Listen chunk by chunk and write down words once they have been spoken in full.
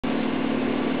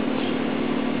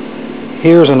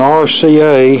Here's an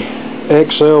RCA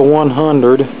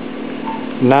XL100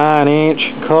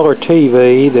 9-inch color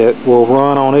TV that will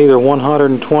run on either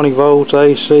 120 volts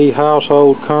AC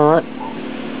household current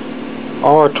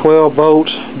or 12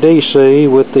 volts DC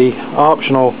with the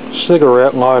optional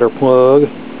cigarette lighter plug.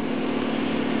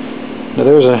 Now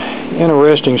there's an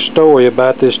interesting story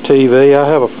about this TV. I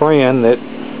have a friend that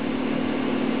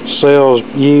sells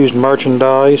used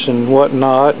merchandise and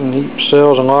whatnot, and he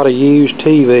sells a lot of used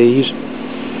TVs.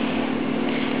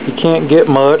 You can't get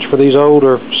much for these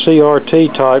older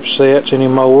CRT type sets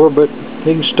anymore, but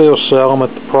he can still sell them if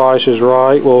the price is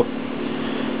right. Well,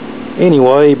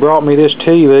 anyway, he brought me this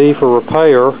TV for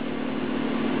repair,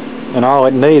 and all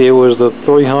it needed was the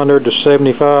 300 to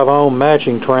 75 ohm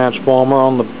matching transformer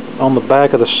on the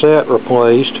back of the set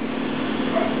replaced,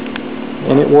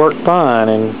 and it worked fine.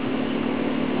 And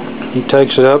he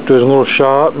takes it up to his little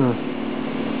shop and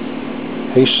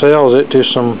he sells it to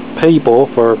some people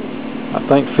for, I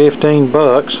think, 15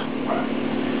 bucks.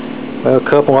 Well, a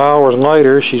couple hours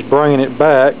later, she's bringing it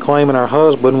back, claiming her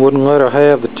husband wouldn't let her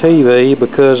have the TV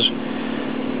because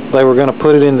they were going to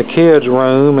put it in the kids'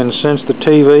 room, and since the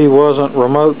TV wasn't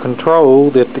remote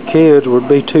controlled, that the kids would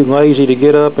be too lazy to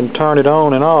get up and turn it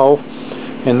on and off,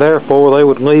 and therefore they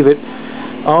would leave it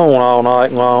on all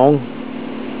night long.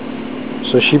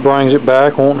 So she brings it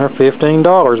back, wanting her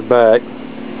 $15 back.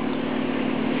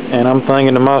 And I'm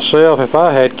thinking to myself, if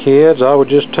I had kids, I would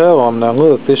just tell them, now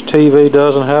look, this TV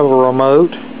doesn't have a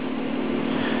remote,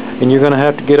 and you're going to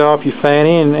have to get off your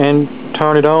fanny and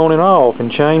turn it on and off and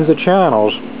change the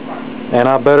channels. And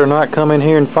I better not come in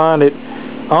here and find it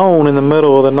on in the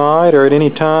middle of the night or at any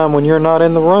time when you're not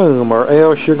in the room, or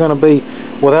else you're going to be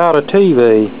without a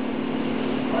TV.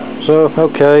 So,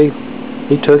 okay,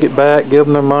 he took it back, gave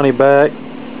them their money back,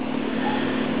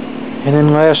 and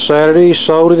then last Saturday he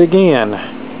sold it again.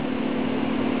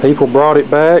 People brought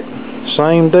it back,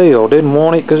 same deal. Didn't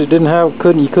want it because it didn't have,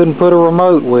 you couldn't put a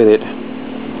remote with it.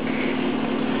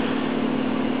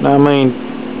 Now, I mean,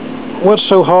 what's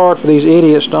so hard for these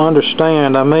idiots to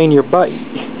understand? I mean, you bought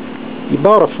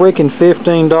a freaking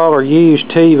 $15 used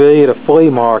TV at a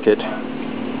flea market.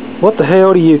 What the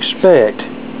hell do you expect?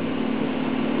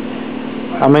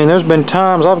 I mean, there's been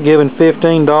times I've given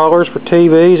 $15 for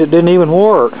TVs that didn't even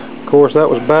work. Of course, that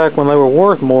was back when they were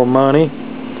worth more money.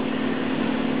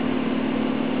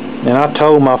 And I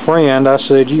told my friend, I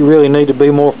said, you really need to be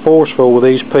more forceful with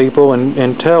these people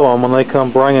and tell them when they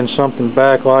come bringing something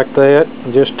back like that,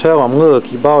 just tell them, look,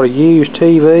 you bought a used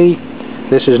TV.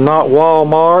 This is not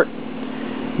Walmart.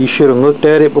 You should have looked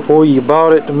at it before you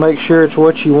bought it to make sure it's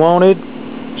what you wanted.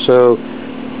 So,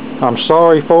 I'm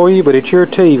sorry for you, but it's your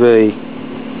TV.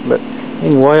 But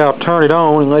anyway, I'll turn it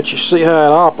on and let you see how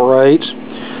it operates.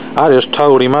 I just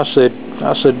told him, I said,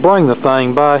 bring the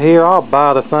thing by here. I'll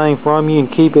buy the thing from you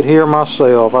and keep it here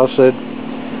myself. I said,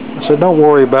 don't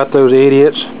worry about those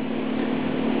idiots.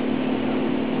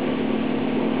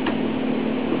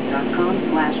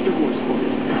 .com/divorce court.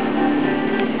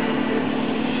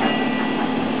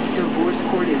 Divorce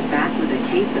court is back with a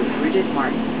case of Bridget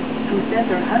Martin, who says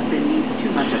her husband needs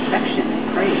too much affection and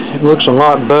praise. It looks a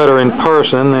lot better in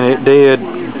person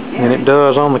than it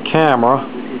does on the camera.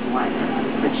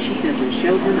 But she doesn't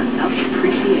show him enough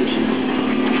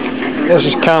appreciation. This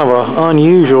is kind of an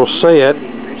unusual set.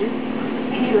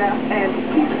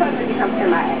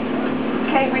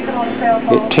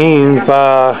 It tunes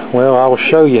by, well, I will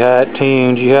show you how it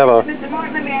tunes. You have a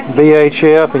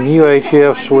VHF and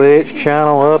UHF switch,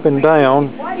 channel up and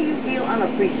down.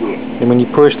 And when you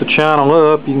push the channel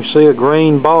up, you can see a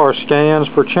green bar scans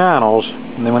for channels.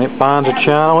 And then when it finds a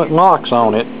channel, it locks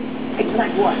on it.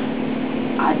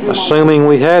 Assuming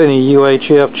we had any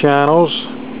UHF channels,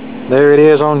 there it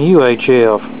is on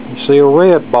UHF. You see a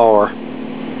red bar.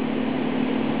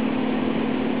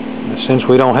 And since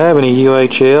we don't have any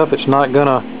UHF, it's not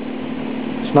gonna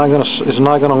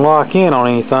lock in on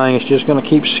anything. It's just gonna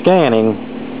keep scanning.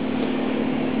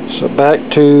 So back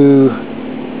to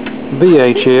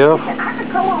VHF.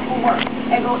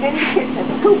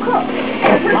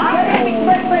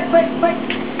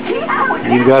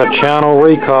 You've got a channel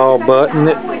recall button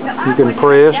that you can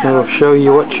press and it'll show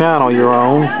you what channel you're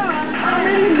on.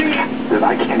 That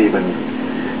I can't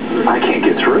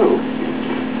get through.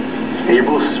 And you're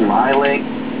both smiling,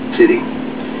 sitting.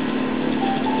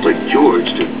 Like George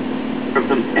took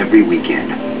them every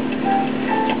weekend.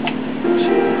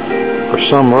 For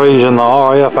some reason, the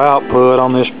RF output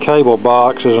on this cable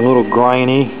box is a little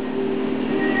grainy.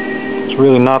 It's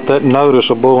really not that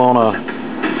noticeable on a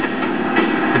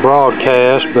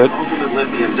broadcast, but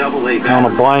on a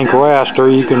blank raster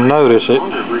you can notice it.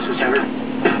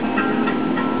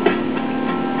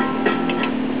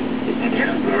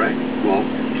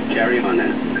 carry on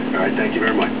that. All right, thank you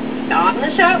very much. Not on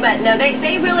the show, but no,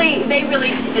 they really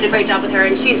did a great job with her,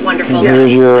 and she's wonderful.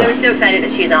 Here's your I was so excited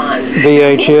that she's on.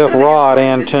 VHF rod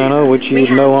antenna, which you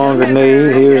no longer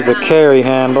need. Here's the carry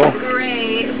handle.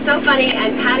 Great, so funny.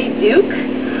 And Patty Duke,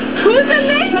 who's the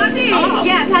name? Patty. Oh.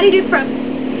 Yeah, Patty Duke from.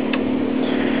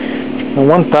 And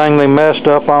one thing they messed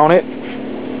up on it,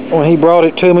 when he brought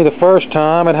it to me the first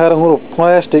time, it had a little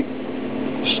plastic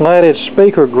slatted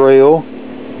speaker grill.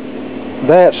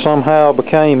 That somehow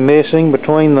became missing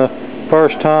between the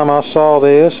first time I saw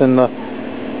this and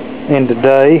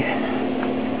today.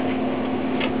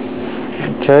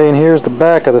 Okay, and here's the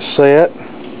back of the set.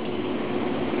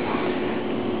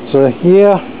 So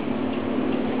yeah,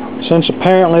 since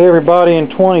apparently everybody in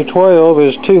 2012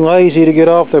 is too lazy to get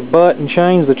off their butt and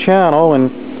change the channel,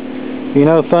 and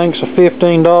thinks a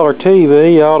 $15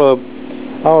 TV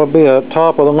ought to be a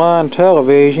top of the line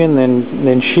television,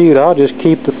 then shoot, I'll just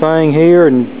keep the thing here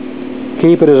and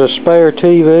keep it as a spare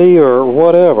TV or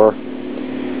whatever.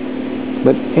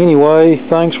 But anyway,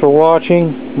 thanks for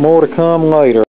watching. More to come later.